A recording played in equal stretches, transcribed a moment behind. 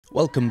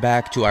Welcome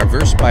back to our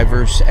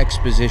verse-by-verse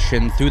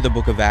exposition through the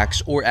book of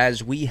Acts, or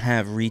as we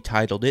have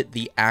retitled it,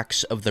 the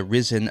Acts of the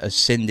Risen,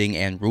 Ascending,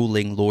 and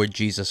Ruling Lord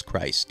Jesus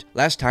Christ.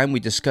 Last time we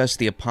discussed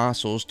the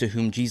apostles to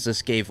whom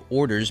Jesus gave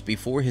orders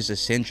before his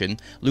ascension,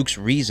 Luke's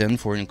reason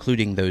for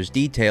including those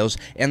details,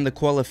 and the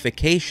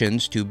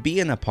qualifications to be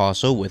an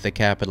apostle with a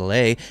capital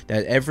A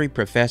that every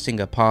professing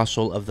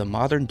apostle of the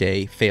modern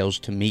day fails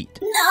to meet.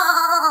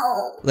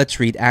 No! Let's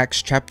read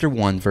Acts chapter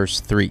 1 verse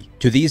 3.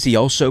 To these he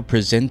also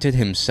presented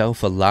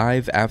himself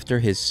alive after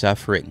his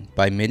suffering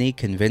by many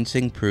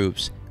convincing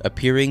proofs,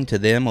 appearing to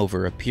them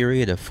over a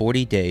period of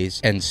 40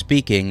 days, and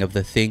speaking of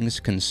the things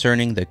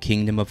concerning the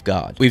kingdom of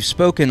God. We've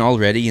spoken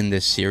already in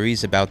this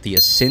series about the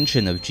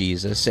ascension of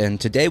Jesus, and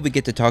today we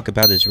get to talk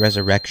about his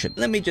resurrection.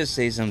 Let me just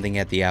say something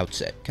at the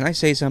outset. Can I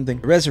say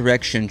something?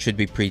 Resurrection should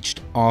be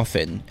preached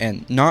often,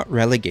 and not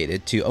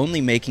relegated to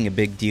only making a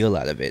big deal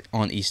out of it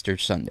on Easter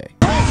Sunday.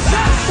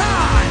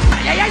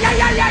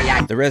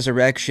 The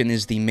resurrection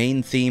is the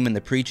main theme in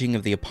the preaching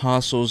of the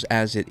apostles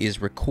as it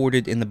is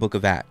recorded in the book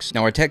of Acts.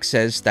 Now our text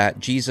says that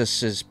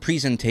Jesus'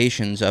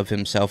 presentations of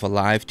himself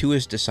alive to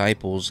his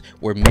disciples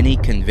were many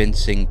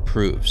convincing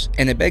proofs.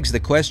 And it begs the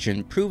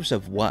question, proofs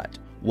of what?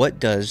 What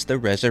does the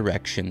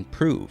resurrection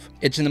prove?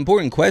 It's an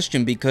important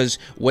question because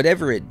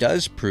whatever it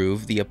does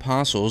prove, the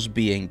apostles,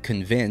 being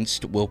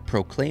convinced, will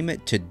proclaim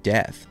it to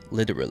death,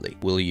 literally.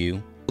 Will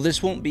you? Well,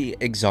 this won't be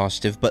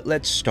exhaustive, but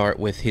let's start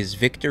with his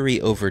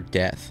victory over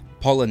death.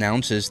 Paul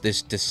announces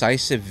this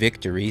decisive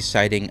victory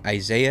citing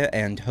Isaiah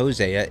and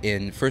Hosea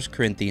in 1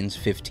 Corinthians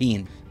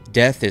 15.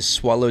 Death is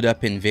swallowed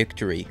up in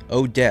victory.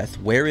 O death,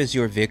 where is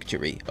your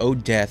victory? O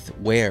death,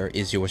 where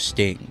is your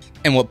sting?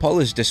 And what Paul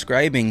is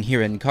describing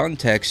here in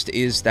context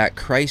is that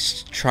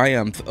Christ's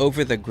triumph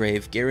over the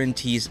grave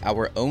guarantees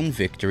our own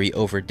victory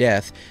over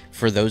death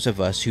for those of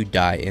us who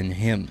die in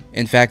him.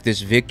 In fact,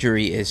 this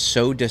victory is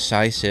so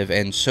decisive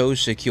and so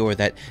secure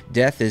that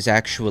death is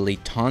actually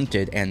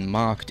taunted and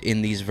mocked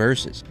in these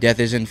verses. Death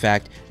is in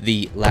fact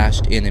the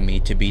last enemy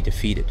to be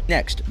defeated.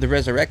 Next, the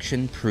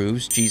resurrection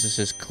proves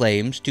Jesus'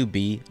 claims to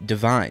be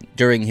divine.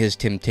 During his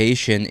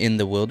temptation in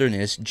the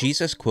wilderness,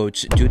 Jesus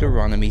quotes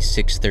Deuteronomy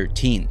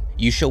 6:13.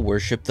 You shall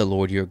worship the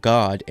Lord your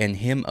God, and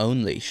him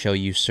only shall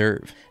you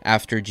serve.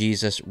 After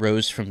Jesus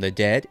rose from the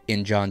dead,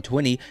 in John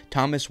 20,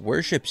 Thomas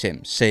worships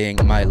him, saying,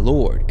 My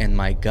Lord and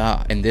my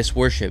God. And this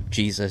worship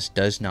Jesus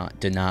does not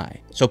deny.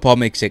 So Paul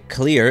makes it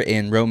clear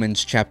in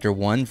Romans chapter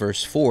 1,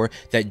 verse 4,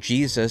 that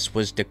Jesus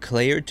was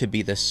declared to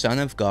be the Son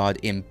of God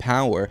in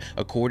power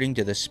according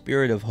to the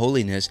Spirit of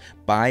holiness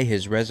by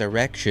his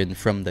resurrection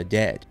from the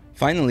dead.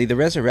 Finally, the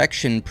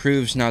resurrection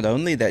proves not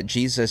only that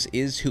Jesus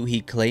is who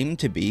he claimed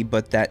to be,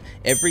 but that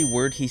every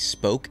word he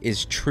spoke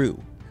is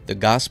true. The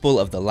gospel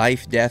of the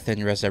life, death,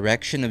 and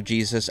resurrection of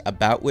Jesus,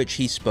 about which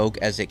he spoke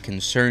as it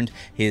concerned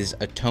his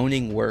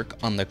atoning work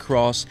on the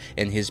cross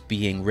and his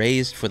being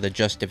raised for the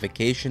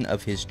justification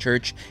of his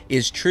church,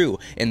 is true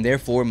and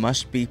therefore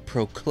must be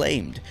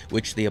proclaimed,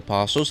 which the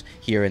apostles,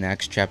 here in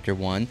Acts chapter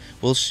 1,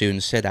 will soon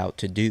set out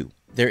to do.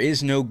 There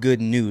is no good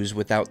news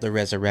without the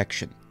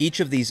resurrection. Each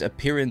of these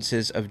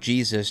appearances of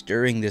Jesus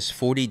during this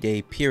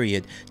 40-day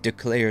period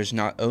declares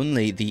not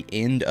only the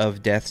end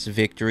of death's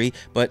victory,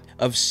 but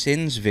of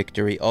sin's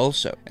victory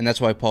also. And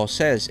that's why Paul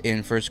says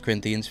in 1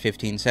 Corinthians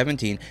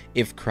 15:17,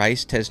 if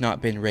Christ has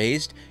not been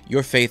raised,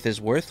 your faith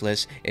is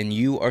worthless and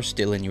you are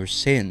still in your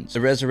sins.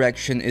 The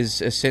resurrection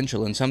is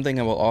essential, and something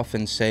I will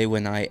often say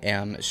when I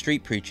am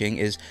street preaching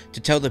is to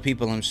tell the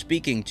people I'm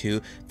speaking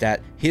to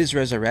that his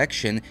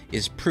resurrection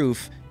is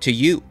proof to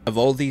you of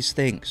all these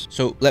things.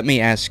 So let me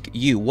ask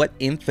you, what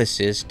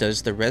emphasis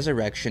does the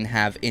resurrection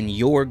have in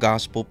your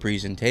gospel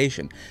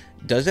presentation?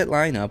 Does it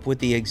line up with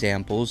the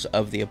examples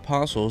of the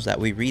apostles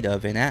that we read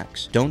of in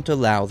Acts? Don't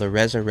allow the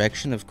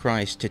resurrection of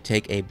Christ to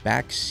take a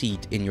back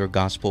seat in your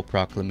gospel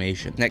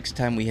proclamation. Next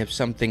time we have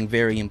something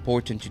very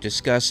important to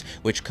discuss,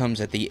 which comes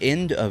at the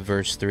end of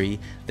verse 3,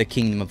 the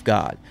kingdom of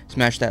God.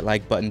 Smash that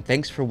like button.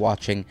 Thanks for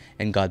watching,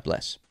 and God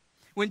bless.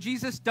 When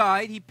Jesus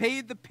died, he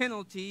paid the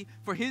penalty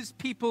for his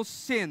people's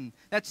sin.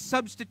 That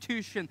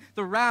substitution,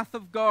 the wrath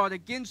of God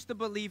against the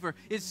believer,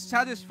 is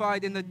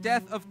satisfied in the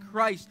death of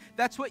Christ.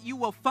 That's what you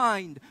will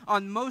find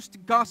on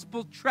most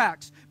gospel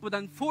tracts. But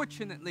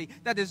unfortunately,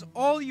 that is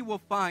all you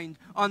will find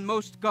on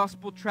most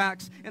gospel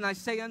tracts. And I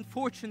say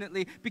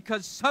unfortunately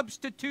because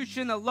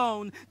substitution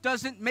alone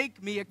doesn't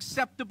make me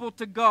acceptable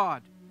to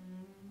God.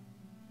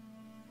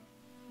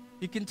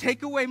 You can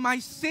take away my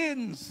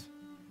sins,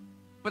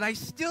 but I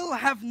still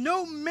have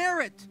no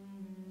merit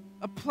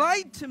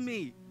applied to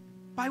me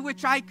by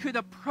which I could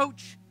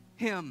approach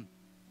him.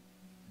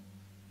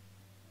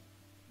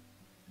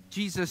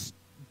 Jesus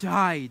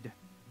died.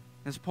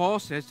 As Paul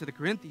says to the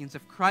Corinthians,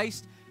 if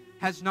Christ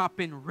has not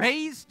been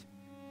raised,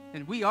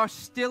 then we are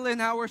still in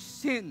our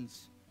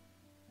sins.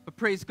 But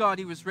praise God,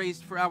 he was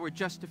raised for our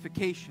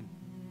justification.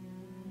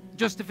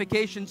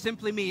 Justification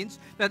simply means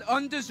that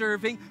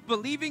undeserving,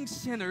 believing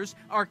sinners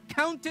are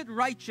counted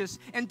righteous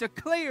and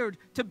declared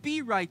to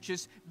be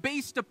righteous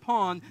based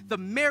upon the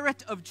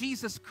merit of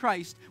Jesus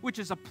Christ, which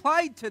is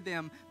applied to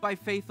them by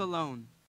faith alone.